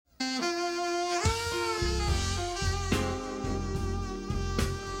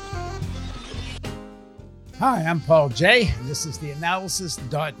Hi, I'm Paul J. And this is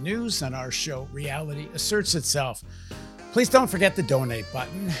theAnalysis.news, and our show, Reality Asserts Itself. Please don't forget the donate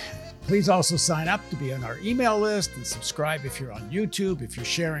button. Please also sign up to be on our email list and subscribe if you're on YouTube, if you're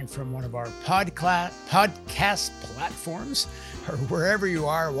sharing from one of our podcast platforms, or wherever you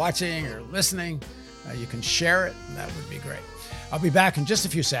are watching or listening. You can share it, and that would be great. I'll be back in just a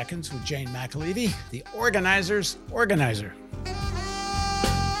few seconds with Jane McAlevey, the organizer's organizer.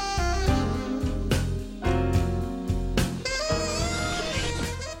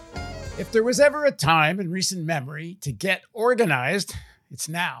 If there was ever a time in recent memory to get organized, it's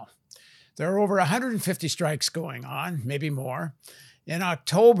now. There are over 150 strikes going on, maybe more. In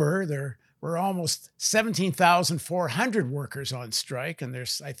October, there were almost 17,400 workers on strike, and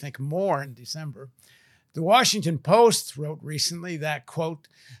there's, I think, more in December. The Washington Post wrote recently that, quote,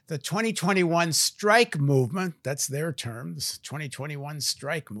 the 2021 strike movement, that's their term, this 2021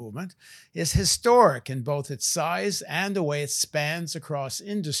 strike movement, is historic in both its size and the way it spans across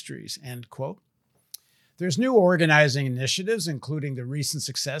industries, end quote. There's new organizing initiatives, including the recent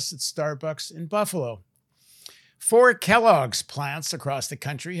success at Starbucks in Buffalo. 4 Kellogg's plants across the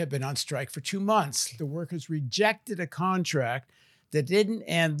country have been on strike for 2 months. The workers rejected a contract that didn't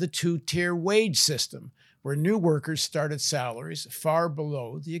end the 2-tier wage system, where new workers start at salaries far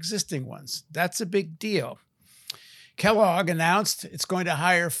below the existing ones. That's a big deal. Kellogg announced it's going to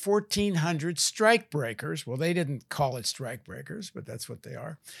hire 1,400 strike breakers. Well, they didn't call it strike breakers, but that's what they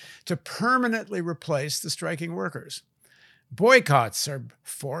are, to permanently replace the striking workers. Boycotts are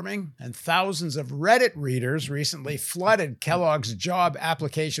forming, and thousands of Reddit readers recently flooded Kellogg's job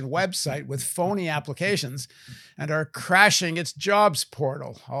application website with phony applications and are crashing its jobs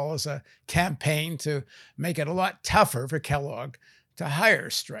portal, all as a campaign to make it a lot tougher for Kellogg to hire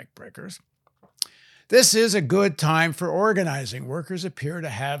strikebreakers. This is a good time for organizing. Workers appear to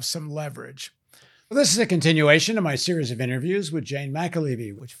have some leverage. Well, this is a continuation of my series of interviews with Jane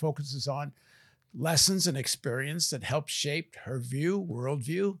McAlevey, which focuses on lessons and experience that helped shape her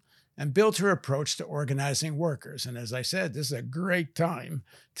worldview, and built her approach to organizing workers. And as I said, this is a great time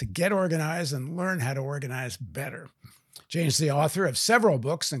to get organized and learn how to organize better. Jane's the author of several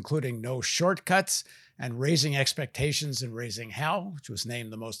books, including No Shortcuts and Raising Expectations and Raising Hell, which was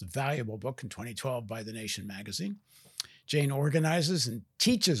named the most valuable book in 2012 by The Nation magazine. Jane organizes and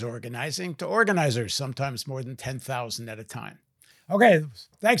teaches organizing to organizers, sometimes more than 10,000 at a time. Okay,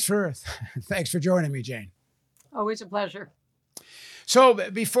 thanks for joining me, Jane. Always a pleasure. So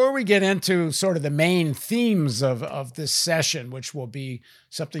before we get into sort of the main themes of this session, which will be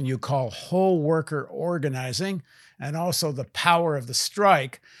something you call whole worker organizing and also the power of the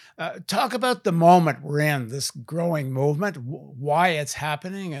strike, talk about the moment we're in, this growing movement, why it's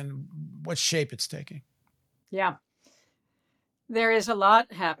happening and what shape it's taking. Yeah. There is a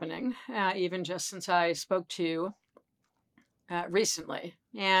lot happening, even just since I spoke to you recently,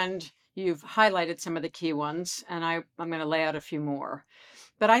 and you've highlighted some of the key ones, and I'm going to lay out a few more.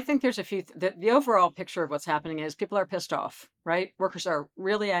 But I think there's a few, the overall picture of what's happening is people are pissed off, right? Workers are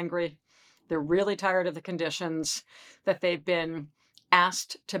really angry. They're really tired of the conditions that they've been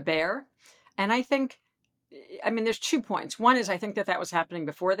asked to bear. And I think, there's 2 points. One is I think that was happening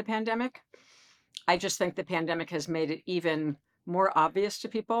before the pandemic. I just think the pandemic has made it even more obvious to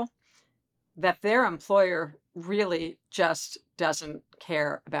people that their employer really just doesn't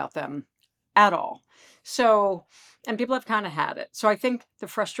care about them at all. So, and people have kind of had it. So I think the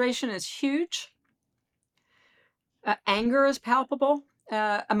frustration is huge. Anger is palpable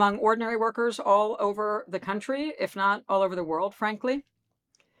among ordinary workers all over the country, if not all over the world, frankly.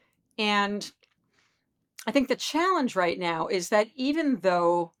 And I think the challenge right now is that even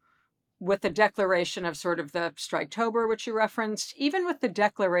though with the declaration of sort of the Striketober, which you referenced, even with the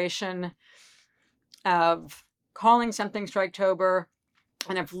declaration of calling something Striketober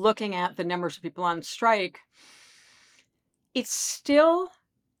and of looking at the numbers of people on strike, it's still,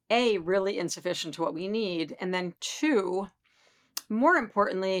 A, really insufficient to what we need. And then 2, more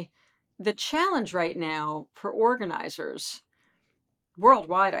importantly, the challenge right now for organizers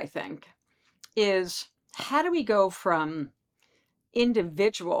worldwide, I think, is how do we go from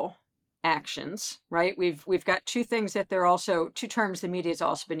individual actions, right? We've got 2 things that they're also 2 terms the media has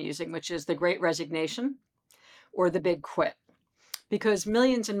also been using, which is the Great Resignation or the Big Quit, because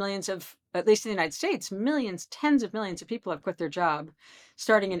millions and millions of, at least in the United States, millions, tens of millions of people have quit their job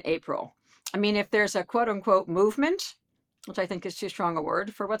starting in April. If there's a quote unquote movement, which I think is too strong a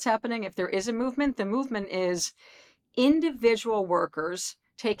word for what's happening, if there is a movement, the movement is individual workers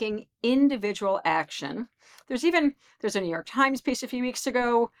taking individual action. There's a New York Times piece a few weeks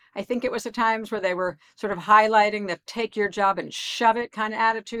ago. I think it was the Times where they were sort of highlighting the take your job and shove it kind of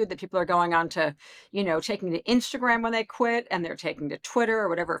attitude that people are going on to, taking to Instagram when they quit, and they're taking to Twitter or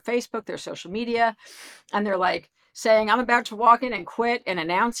whatever, Facebook, their social media. And they're like saying, I'm about to walk in and quit, and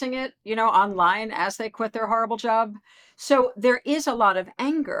announcing it, online as they quit their horrible job. So there is a lot of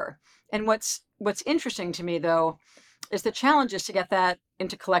anger. And what's interesting to me, though, is the challenge is to get that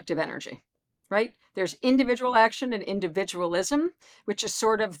into collective energy, right? There's individual action and individualism, which is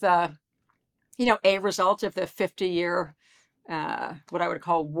sort of the, a result of the 50-year, what I would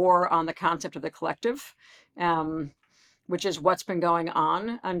call war on the concept of the collective, which is what's been going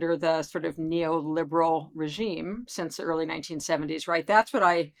on under the sort of neoliberal regime since the early 1970s, right? That's what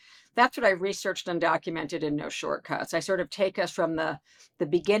I researched and documented in No Shortcuts. I sort of take us from the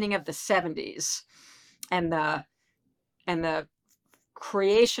beginning of the 70s and the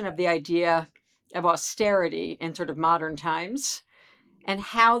creation of the idea of austerity in sort of modern times, and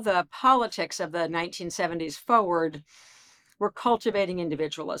how the politics of the 1970s forward were cultivating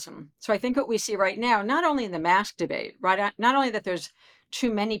individualism. So I think what we see right now, not only in the mask debate, right, not only that there's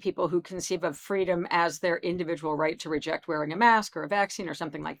too many people who conceive of freedom as their individual right to reject wearing a mask or a vaccine or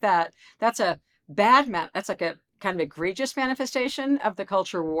something like that. That's a that's like a kind of egregious manifestation of the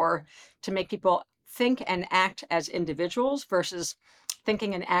culture war to make people think and act as individuals versus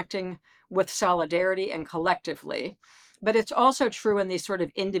thinking and acting with solidarity and collectively. But it's also true in these sort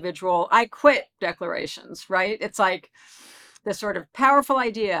of individual, I quit declarations, right? It's like this sort of powerful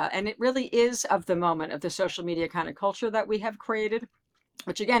idea. And it really is of the moment of the social media kind of culture that we have created,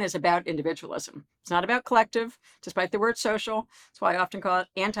 which again is about individualism. It's not about collective, despite the word social. That's why I often call it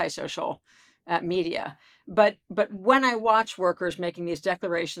antisocial media. But when I watch workers making these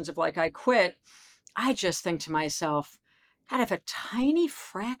declarations of like, I quit, I just think to myself, kind of a tiny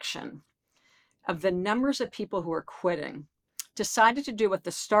fraction of the numbers of people who are quitting decided to do what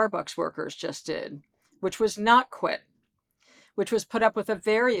the Starbucks workers just did, which was not quit, which was put up with a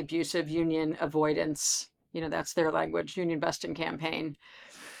very abusive union avoidance, that's their language, union busting campaign,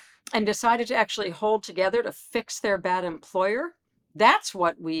 and decided to actually hold together to fix their bad employer. That's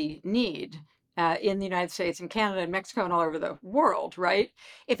what we need in the United States and Canada and Mexico and all over the world, right?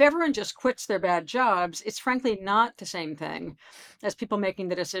 If everyone just quits their bad jobs, it's frankly not the same thing as people making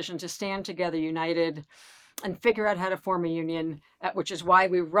the decision to stand together united and figure out how to form a union, which is why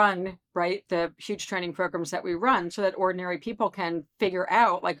we run, right, the huge training programs that we run, so that ordinary people can figure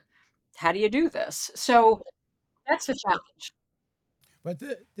out, like, how do you do this? So that's the challenge. But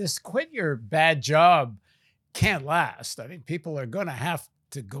this quit your bad job can't last. I mean, people are going to have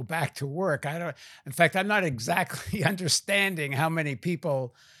to go back to work. In fact, I'm not exactly understanding how many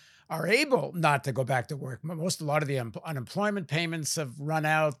people are able not to go back to work. A lot of the unemployment payments have run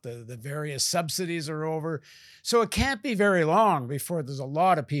out. The various subsidies are over. So it can't be very long before there's a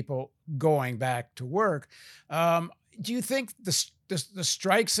lot of people going back to work. Do you think the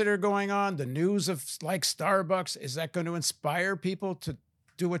strikes that are going on, the news of like Starbucks, is that going to inspire people to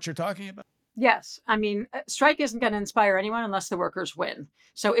do what you're talking about? Yes. I mean, strike isn't going to inspire anyone unless the workers win.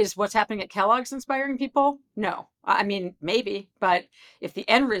 So is what's happening at Kellogg's inspiring people? No. I mean, maybe. But if the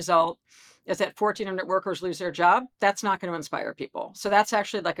end result is that 1,400 workers lose their job, that's not going to inspire people. So that's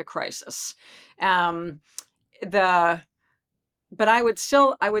actually like a crisis. But I would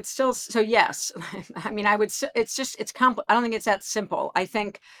still, so yes, I mean, it's complex. I don't think it's that simple. I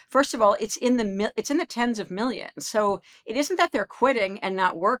think, first of all, it's in the tens of millions. So it isn't that they're quitting and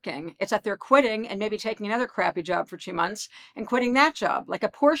not working. It's that they're quitting and maybe taking another crappy job for 2 months and quitting that job. Like a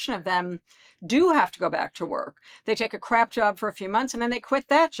portion of them do have to go back to work. They take a crap job for a few months and then they quit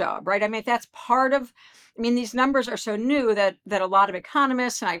that job, right? I mean, that's part of, these numbers are so new that a lot of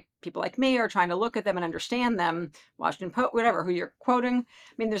economists and people like me are trying to look at them and understand them. Washington Post, whatever, who you're quoting.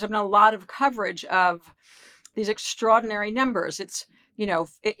 There's been a lot of coverage of these extraordinary numbers.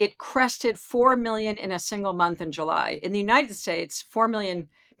 It crested 4 million in a single month in July. In the United States, 4 million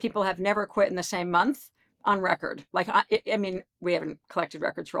people have never quit in the same month on record. We haven't collected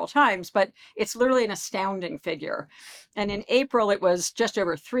records for all times, but it's literally an astounding figure. And in April, it was just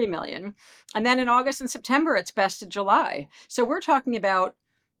over 3 million. And then in August and September, it's bested July. So we're talking about,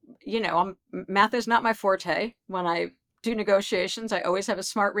 math is not my forte. When I do negotiations, I always have a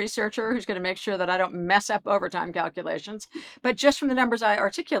smart researcher who's going to make sure that I don't mess up overtime calculations. But just from the numbers I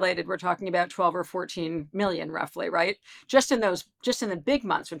articulated, we're talking about 12 or 14 million roughly, right? Just in the big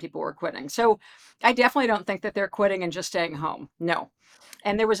months when people were quitting. So I definitely don't think that they're quitting and just staying home. No.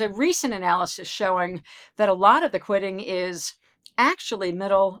 And there was a recent analysis showing that a lot of the quitting is actually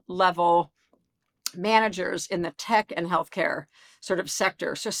middle level managers in the tech and healthcare sort of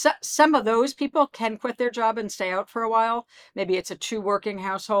sector. So, some of those people can quit their job and stay out for a while. Maybe it's a 2 working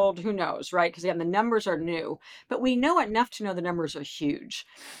household, who knows, right? Because again, the numbers are new, but we know enough to know the numbers are huge.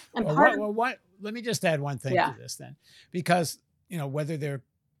 And Let me just add one thing to yeah, this then, because,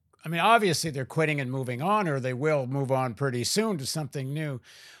 obviously they're quitting and moving on, or they will move on pretty soon to something new.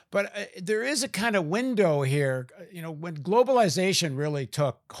 But there is a kind of window here, when globalization really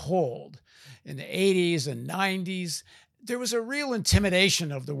took hold in the 80s and 90s, there was a real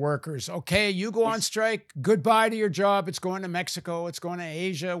intimidation of the workers. Okay, you go on yes, strike, goodbye to your job. It's going to Mexico. It's going to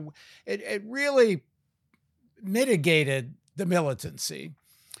Asia. It really mitigated the militancy.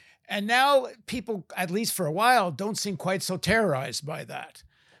 And now people, at least for a while, don't seem quite so terrorized by that.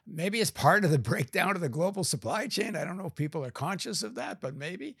 Maybe it's part of the breakdown of the global supply chain. I don't know if people are conscious of that, but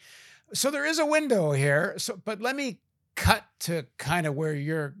maybe. So there is a window here. But let me cut to kind of where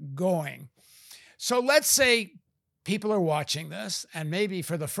you're going. So let's say people are watching this, and maybe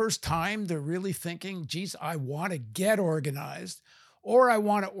for the first time, they're really thinking, geez, I want to get organized, or I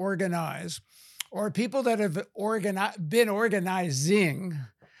want to organize, or people that have been organizing.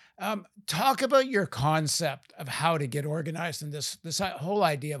 Talk about your concept of how to get organized and this whole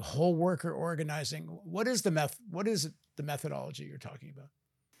idea of whole worker organizing. What is the methodology you're talking about?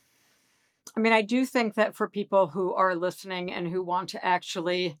 I mean, I do think that for people who are listening and who want to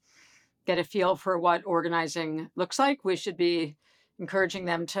actually get a feel for what organizing looks like, we should be encouraging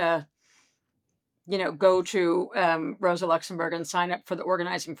them to, go to Rosa Luxemburg and sign up for the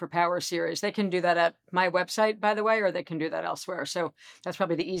Organizing for Power series. They can do that at my website, by the way, or they can do that elsewhere. So that's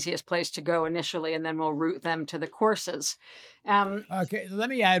probably the easiest place to go initially, and then we'll route them to the courses. Okay, let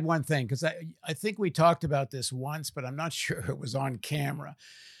me add one thing, because I think we talked about this once, but I'm not sure it was on camera.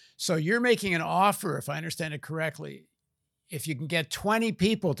 So you're making an offer, if I understand it correctly, if you can get 20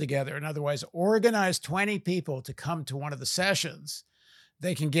 people together, and otherwise organize 20 people to come to one of the sessions,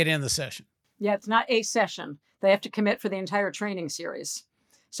 they can get in the session. Yeah, it's not a session. They have to commit for the entire training series.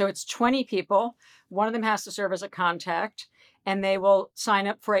 So it's 20 people. One of them has to serve as a contact, and they will sign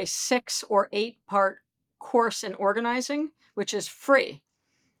up for a 6 or 8-part course in organizing, which is free.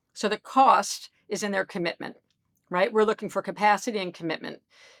 So the cost is in their commitment, right? We're looking for capacity and commitment.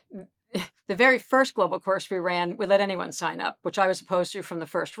 The very first global course we ran, we let anyone sign up, which I was opposed to from the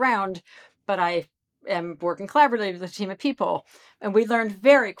first round, but I am working collaboratively with a team of people. And we learned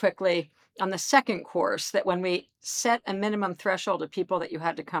very quickly on the second course that when we set a minimum threshold of people that you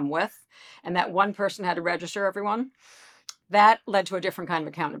had to come with, and that one person had to register everyone, that led to a different kind of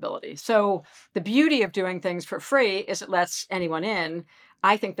accountability. So the beauty of doing things for free is it lets anyone in.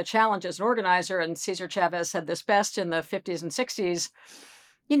 I think the challenge as an organizer, and Cesar Chavez said this best in the 50s and 60s,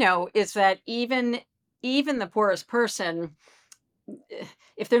 is that even the poorest person,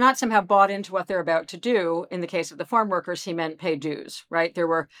 if they're not somehow bought into what they're about to do, in the case of the farm workers, he meant pay dues, right? There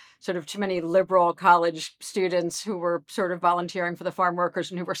were sort of too many liberal college students who were sort of volunteering for the farm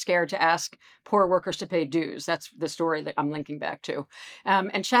workers and who were scared to ask poor workers to pay dues. That's the story that I'm linking back to.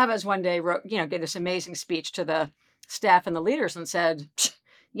 And Chavez one day gave this amazing speech to the staff and the leaders and said,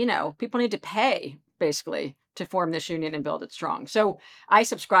 people need to pay, basically, to form this union and build it strong. So I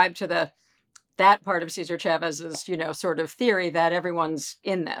subscribe to that part of Cesar Chavez's, sort of theory that everyone's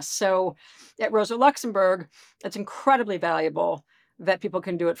in this. So at Rosa Luxemburg, it's incredibly valuable that people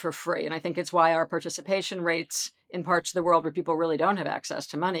can do it for free. And I think it's why our participation rates in parts of the world where people really don't have access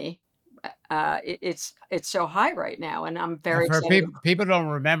to money, it's so high right now. And I'm very For excited. people don't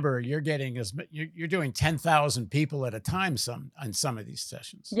remember, you're doing 10,000 people at a time on some of these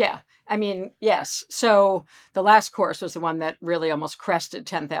sessions. Yeah. I mean, yes. So the last course was the one that really almost crested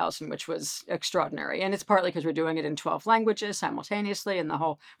 10,000, which was extraordinary. And it's partly because we're doing it in 12 languages simultaneously, and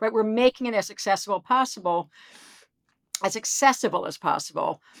right, we're making it as accessible as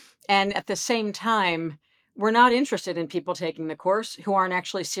possible. And at the same time, we're not interested in people taking the course who aren't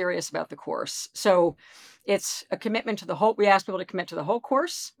actually serious about the course. So it's a commitment to the whole. We ask people to commit to the whole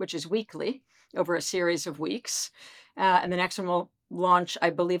course, which is weekly over a series of weeks. And the next one will launch,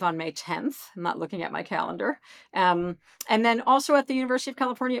 I believe, on May 10th. I'm not looking at my calendar. And then also at the University of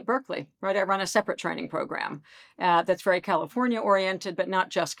California at Berkeley, right? I run a separate training program that's very California oriented, but not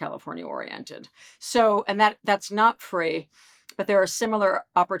just California oriented. So, and that's not free, but there are similar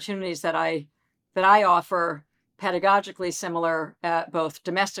opportunities that I offer, pedagogically similar, both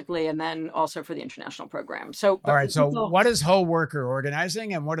domestically and then also for the international program. So, all right. So what is whole worker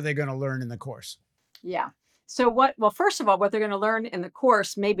organizing, and what are they going to learn in the course? Yeah. So first of all, what they're going to learn in the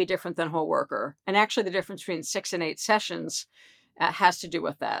course may be different than whole worker. And actually the difference between 6 and 8 sessions has to do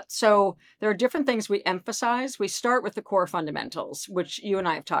with that. So there are different things we emphasize. We start with the core fundamentals, which you and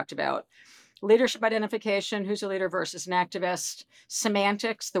I have talked about. leadership identification, who's a leader versus an activist,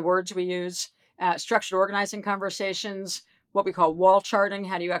 semantics, the words we use, structured organizing conversations, what we call wall charting.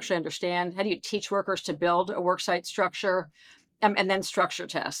 How do you actually understand? How do you teach workers to build a worksite structure? And then structure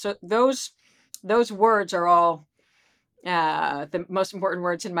tests. So those words are all the most important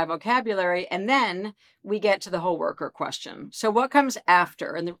words in my vocabulary. And then we get to the whole worker question. So what comes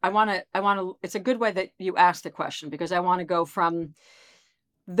after? And I want to, it's a good way that you ask the question, because I want to go from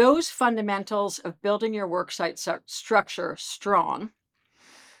those fundamentals of building your worksite structure strong,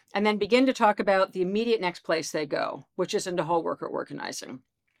 and then begin to talk about the immediate next place they go, which is into whole worker organizing.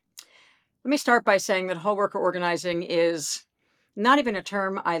 Let me start by saying that whole worker organizing is not even a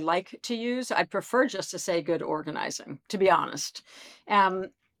term I like to use. I prefer just to say good organizing, to be honest.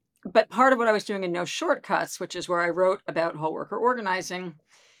 But part of what I was doing in No Shortcuts, which is where I wrote about whole worker organizing,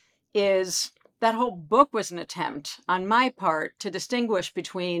 is that whole book was an attempt on my part to distinguish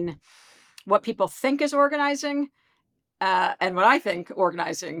between what people think is organizing and what I think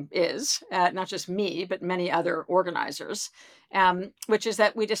organizing is, not just me, but many other organizers, which is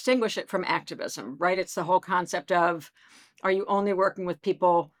that we distinguish it from activism, right? It's the whole concept of, are you only working with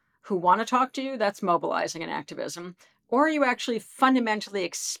people who want to talk to you? That's mobilizing and activism. Or are you actually fundamentally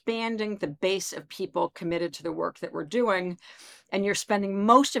expanding the base of people committed to the work that we're doing? And you're spending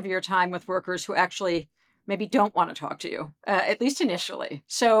most of your time with workers who actually maybe don't want to talk to you, at least initially.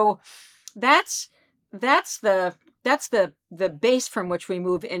 So that's the base from which we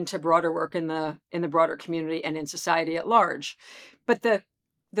move into broader work in the broader community and in society at large. But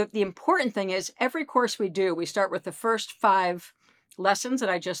the important thing is, every course we do, we start with the first 5 lessons that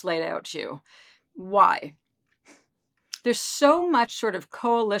I just laid out to you. Why? There's so much sort of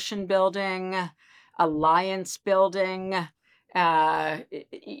coalition building, alliance building,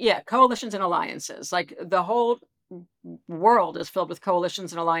 coalitions and alliances. Like, the whole world is filled with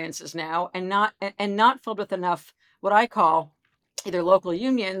coalitions and alliances now, and not filled with enough what I call either local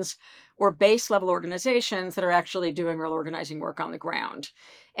unions or base level organizations that are actually doing real organizing work on the ground.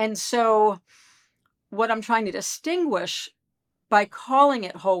 And so what I'm trying to distinguish by calling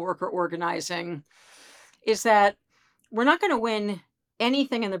it whole worker organizing is that we're not going to win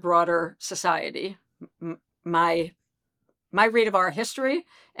anything in the broader society. My read of our history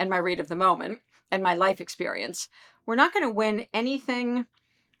and my read of the moment and my life experience, we're not going to win anything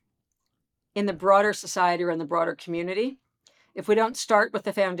in the broader society or in the broader community if we don't start with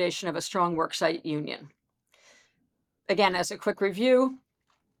the foundation of a strong worksite union. Again, as a quick review,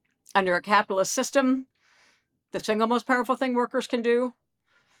 under a capitalist system, the single most powerful thing workers can do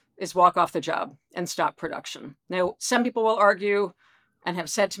is walk off the job and stop production. Now, some people will argue and have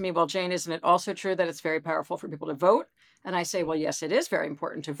said to me, well, Jane, isn't it also true that it's very powerful for people to vote? And I say, well, yes, it is very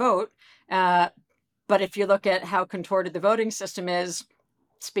important to vote. But if you look at how contorted the voting system is,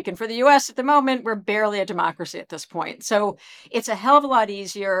 speaking for the US at the moment, we're barely a democracy at this point. So it's a hell of a lot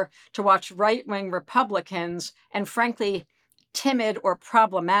easier to watch right-wing Republicans and, frankly, timid or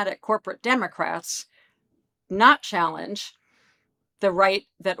problematic corporate Democrats not challenge the right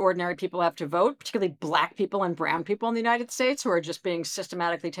that ordinary people have to vote, particularly Black people and brown people in the United States, who are just being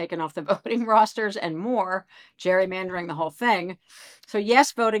systematically taken off the voting rosters and more, gerrymandering the whole thing. So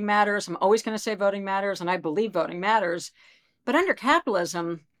yes, voting matters. I'm always going to say voting matters, and I believe voting matters. But under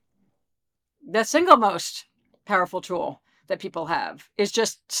capitalism, the single most powerful tool that people have is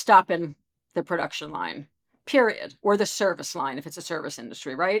just stopping the production line, period, or the service line if it's a service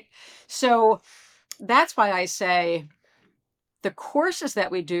industry, right? So that's why I say the courses that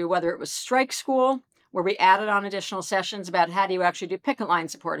we do, whether it was strike school, where we added on additional sessions about how do you actually do picket line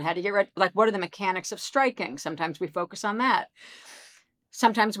support, how do you get ready, like what are the mechanics of striking? Sometimes we focus on that.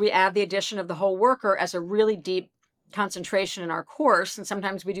 Sometimes we add the addition of the whole worker as a really deep concentration in our course, and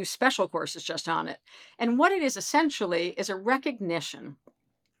sometimes we do special courses just on it. And what it is essentially is a recognition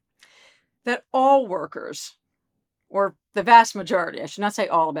that all workers, or the vast majority, I should not say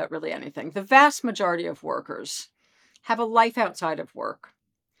all about really anything, the vast majority of workers have a life outside of work.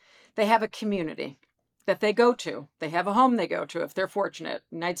 They have a community that they go to. They have a home they go to if they're fortunate.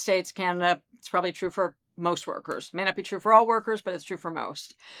 United States, Canada, it's probably true for most workers. May not be true for all workers, but it's true for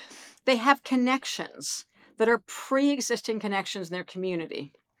most. They have connections that are pre-existing connections in their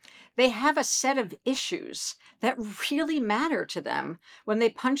community. They have a set of issues that really matter to them when they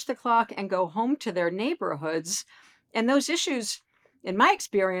punch the clock and go home to their neighborhoods. And those issues, in my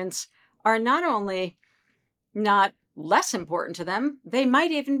experience, are not only not less important to them, they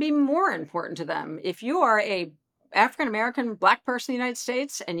might even be more important to them. If you are a African-American Black person in the United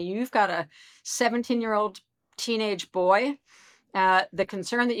States and you've got a 17-year-old teenage boy, the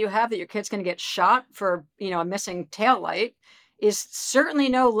concern that you have that your kid's going to get shot for, a missing taillight is certainly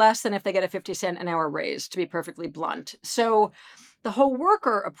no less than if they get a 50-cent an hour raise, to be perfectly blunt. So the whole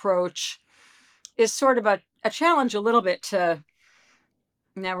worker approach is sort of a challenge a little bit to,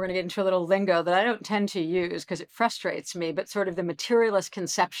 now we're going to get into a little lingo that I don't tend to use because it frustrates me, but sort of the materialist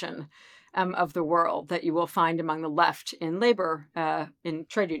conception of the world that you will find among the left in labor, in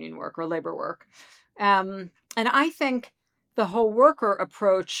trade union work or labor work. And I think the whole worker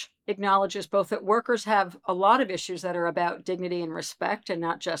approach acknowledges both that workers have a lot of issues that are about dignity and respect and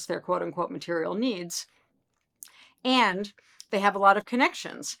not just their quote unquote material needs. And they have a lot of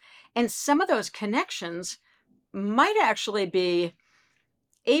connections. And some of those connections might actually be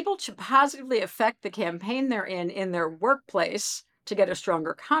able to positively affect the campaign they're in their workplace to get a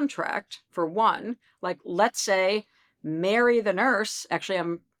stronger contract, for one. Like, let's say Mary the nurse, actually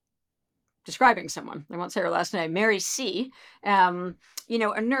I'm describing someone, I won't say her last name, Mary C., a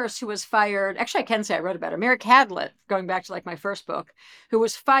nurse who was fired, actually I can say I wrote about her, Mary Cadlett, going back to like my first book, who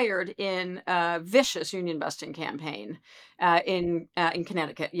was fired in a vicious union busting campaign in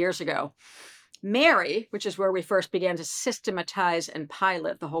Connecticut years ago. Mary, which is where we first began to systematize and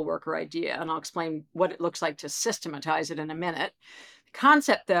pilot the whole worker idea, and I'll explain what it looks like to systematize it in a minute. The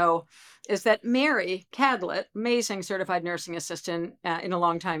concept, though, is that Mary Cadlett, amazing certified nursing assistant in a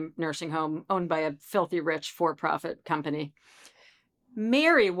long-time nursing home owned by a filthy rich for-profit company.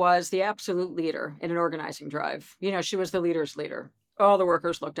 Mary was the absolute leader in an organizing drive. She was the leader's leader. All the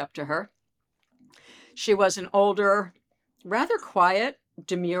workers looked up to her. She was an older, rather quiet,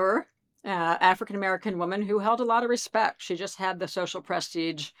 demure, African-American woman who held a lot of respect. She just had the social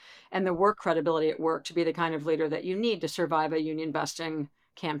prestige and the work credibility at work to be the kind of leader that you need to survive a union busting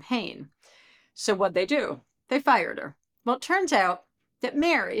campaign. So what'd they do? They fired her. Well, it turns out that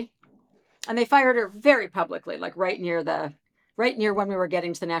Mary, and they fired her very publicly, like right near when we were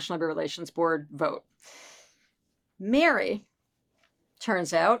getting to the National Labor Relations Board vote. Mary,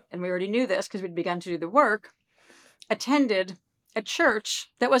 turns out, and we already knew this because we'd begun to do the work, attended a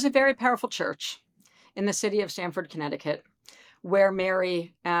church that was a very powerful church in the city of Stamford, Connecticut, where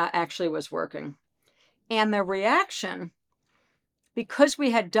Mary actually was working. And the reaction, because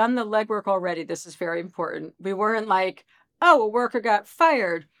we had done the legwork already, this is very important. We weren't like, oh, a worker got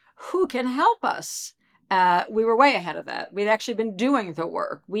fired. Who can help us? We were way ahead of that. We'd actually been doing the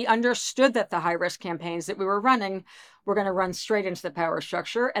work. We understood that the high-risk campaigns that we were running were going to run straight into the power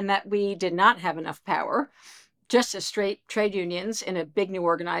structure and that we did not have enough power, just as straight trade unions in a big new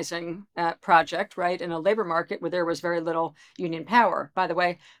organizing project, right, in a labor market where there was very little union power. By the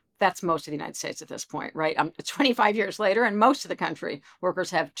way, that's most of the United States at this point, right? 25 years later, and most of the country, workers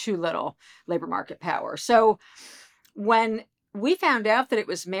have too little labor market power. So when we found out that it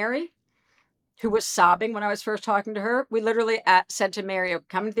was Mary, who was sobbing when I was first talking to her, we literally said to Mary,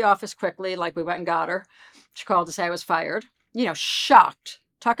 come to the office quickly, like we went and got her. She called to say I was fired. Shocked.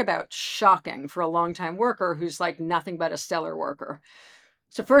 Talk about shocking for a longtime worker who's like nothing but a stellar worker.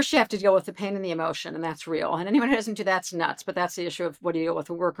 So first you have to deal with the pain and the emotion, and that's real. And anyone who doesn't do that's nuts, but that's the issue of what do you deal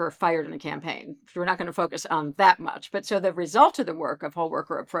with a worker fired in a campaign. We're not going to focus on that much. But so the result of the work of whole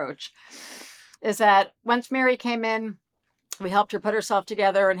worker approach is that once Mary came in, we helped her put herself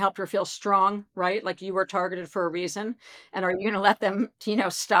together and helped her feel strong, right? Like you were targeted for a reason. And are you going to let them,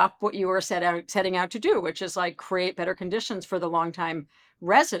 stop what you were setting out to do, which is like create better conditions for the longtime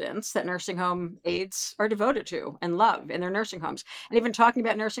residents that nursing home aides are devoted to and love in their nursing homes. And even talking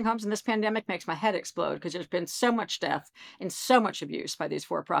about nursing homes in this pandemic makes my head explode because there's been so much death and so much abuse by these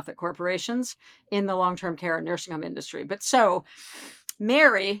for-profit corporations in the long-term care and nursing home industry. But so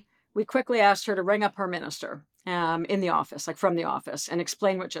Mary, we quickly asked her to ring up her minister in the office, like from the office, and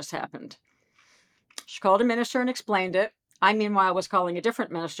explain what just happened. She called a minister and explained it. I, meanwhile, was calling a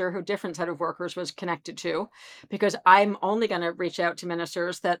different minister who different set of workers was connected to, because I'm only going to reach out to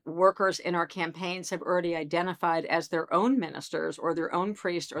ministers that workers in our campaigns have already identified as their own ministers or their own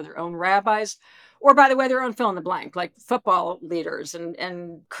priests or their own rabbis, or, by the way, their own fill in the blank, like football leaders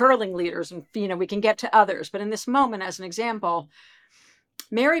and curling leaders. And, we can get to others. But in this moment, as an example,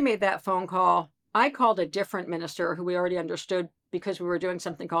 Mary made that phone call. I called a different minister who we already understood because we were doing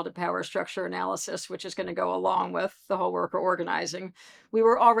something called a power structure analysis, which is going to go along with the whole worker organizing. We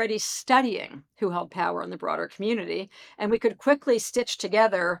were already studying who held power in the broader community, and we could quickly stitch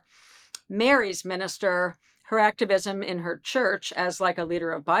together Mary's minister, her activism in her church as like a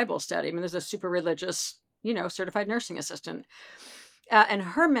leader of Bible study. I mean, there's a super religious, certified nursing assistant, and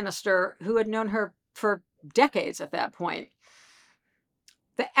her minister who had known her for decades at that point.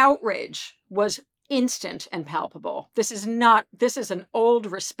 The outrage was instant and palpable. This is an old,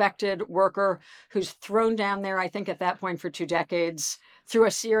 respected worker who's thrown down there, I think at that point for 2 decades, through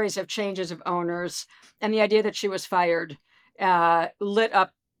a series of changes of owners. And the idea that she was fired lit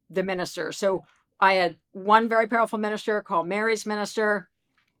up the minister. So I had one very powerful minister called Mary's minister.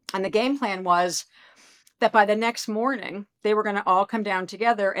 And the game plan was that by the next morning, they were going to all come down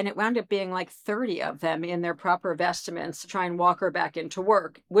together. And it wound up being like 30 of them in their proper vestments to try and walk her back into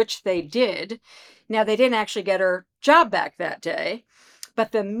work, which they did. Now, they didn't actually get her job back that day,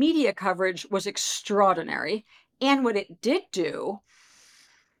 but the media coverage was extraordinary. And what it did do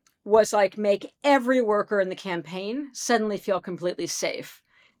was like make every worker in the campaign suddenly feel completely safe.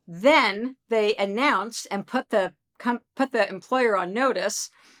 Then they announced and put the employer on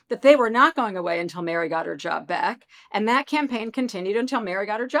notice that they were not going away until Mary got her job back. And that campaign continued until Mary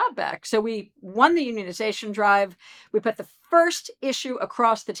got her job back. So we won the unionization drive. We put the first issue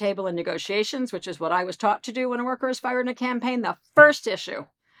across the table in negotiations, which is what I was taught to do when a worker is fired in a campaign. The first issue.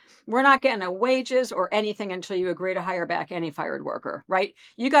 We're not getting a wages or anything until you agree to hire back any fired worker, right?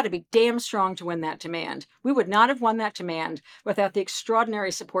 You got to be damn strong to win that demand. We would not have won that demand without the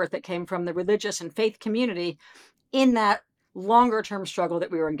extraordinary support that came from the religious and faith community in that longer term struggle that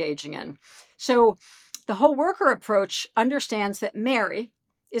we were engaging in. So the whole worker approach understands that Mary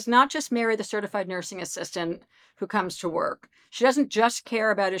is not just Mary, the certified nursing assistant who comes to work. She doesn't just care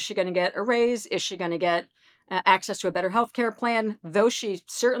about, is she going to get a raise? Is she going to get access to a better healthcare plan, though she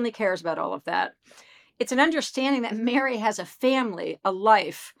certainly cares about all of that. It's an understanding that Mary has a family, a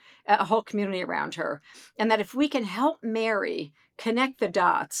life, a whole community around her. And that if we can help Mary connect the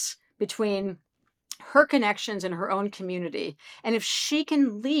dots between her connections in her own community, and if she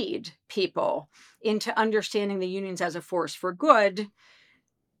can lead people into understanding the unions as a force for good,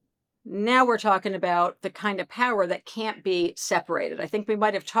 now we're talking about the kind of power that can't be separated. I think we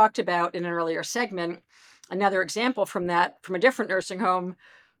might have talked about in an earlier segment another example from that, from a different nursing home,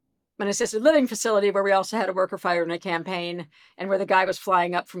 an assisted living facility where we also had a worker fired in a campaign, and where the guy was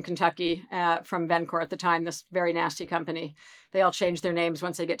flying up from Kentucky, from Vencor at the time, this very nasty company. They all change their names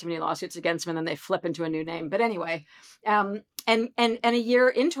once they get too many lawsuits against them, and then they flip into a new name. But anyway, and a year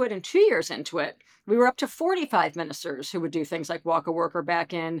into it and 2 years into it, we were up to 45 ministers who would do things like walk a worker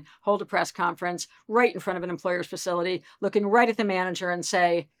back in, hold a press conference right in front of an employer's facility, looking right at the manager and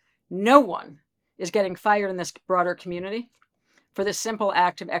say, no one is getting fired in this broader community for the simple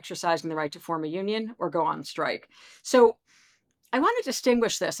act of exercising the right to form a union or go on strike. So I want to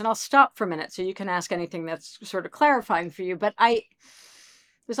distinguish this, and I'll stop for a minute so you can ask anything that's sort of clarifying for you. But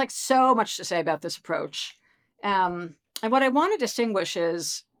there's like so much to say about this approach. And what I want to distinguish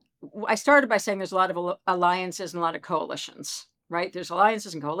is, I started by saying there's a lot of alliances and a lot of coalitions, right? There's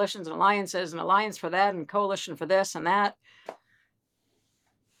alliances and coalitions and alliances, and alliance for that and coalition for this and that.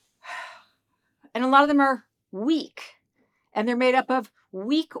 And a lot of them are weak, and they're made up of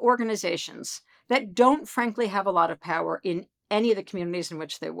weak organizations that don't, frankly, have a lot of power in any of the communities in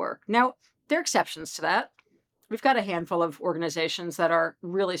which they work. Now, there are exceptions to that. We've got a handful of organizations that are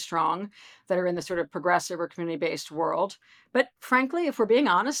really strong, that are in the sort of progressive or community-based world. But frankly, if we're being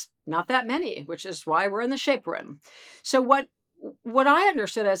honest, not that many, which is why we're in the shape we're in. So what I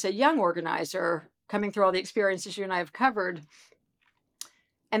understood as a young organizer, coming through all the experiences you and I have covered,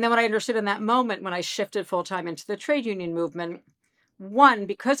 and then what I understood in that moment when I shifted full-time into the trade union movement, one,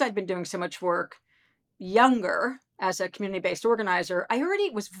 because I'd been doing so much work younger as a community-based organizer, I already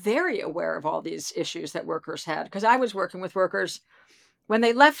was very aware of all these issues that workers had, because I was working with workers when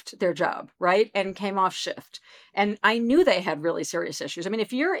they left their job, right, and came off shift. And I knew they had really serious issues. I mean,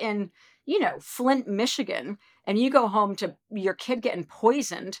 if you're in, Flint, Michigan, and you go home to your kid getting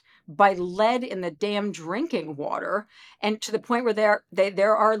poisoned by lead in the damn drinking water, and to the point where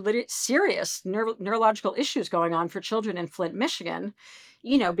there are serious neurological issues going on for children in Flint, Michigan,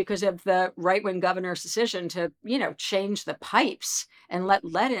 because of the right-wing governor's decision to, change the pipes and let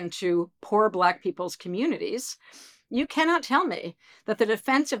lead into poor Black people's communities. You cannot tell me that the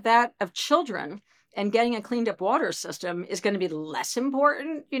defense of children and getting a cleaned up water system is going to be less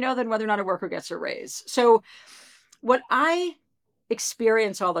important, than whether or not a worker gets a raise. So what I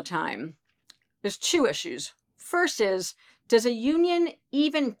experience all the time, there's two issues. First is, does a union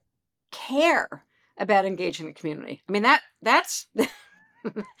even care about engaging the community? I mean, that's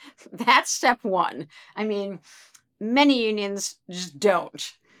that's step one. I mean, many unions just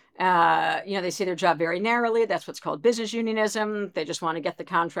don't. They see their job very narrowly. That's what's called business unionism. They just want to get the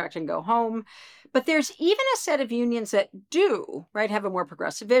contract and go home. But there's even a set of unions that do, right, have a more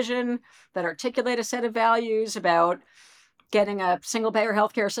progressive vision, that articulate a set of values about getting a single payer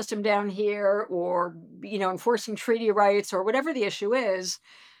healthcare system down here, or, enforcing treaty rights, or whatever the issue is.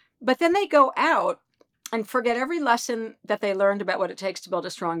 But then they go out and forget every lesson that they learned about what it takes to build a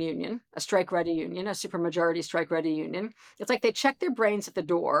strong union, a strike-ready union, a supermajority strike-ready union. It's like they check their brains at the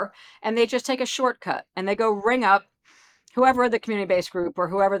door and they just take a shortcut and they go ring up whoever the community-based group or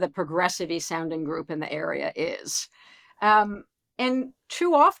whoever the progressive-y sounding group in the area is. And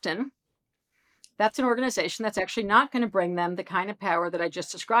too often, that's an organization that's actually not going to bring them the kind of power that I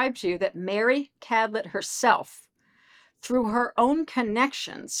just described to you that Mary Cadlett herself, through her own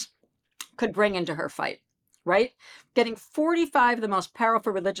connections, could bring into her fight, right? Getting 45 of the most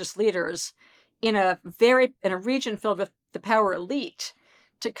powerful religious leaders in a region filled with the power elite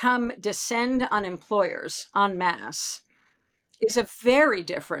to come descend on employers en masse is a very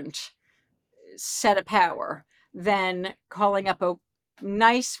different set of power than calling up a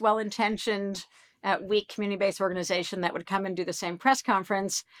nice, well-intentioned, weak community-based organization that would come and do the same press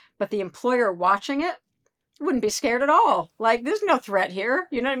conference, but the employer watching it wouldn't be scared at all. Like, there's no threat here.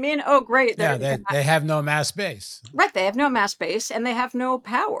 You know what I mean? Oh, great. Yeah, they have no mass base. Right. They have no mass base and they have no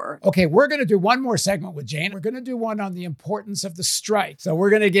power. Okay, we're going to do one more segment with Jane. We're going to do one on the importance of the strike. So we're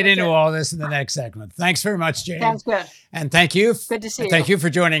going to get into all this in the next segment. Thanks very much, Jane. Sounds good. And thank you. Good to see you. Thank you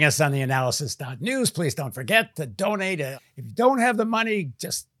for joining us on theAnalysis.news. Please don't forget to donate. If you don't have the money,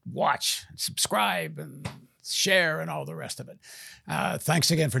 just watch, subscribe, and share, and all the rest of it.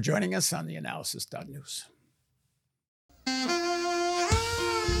 Thanks again for joining us on theAnalysis.news.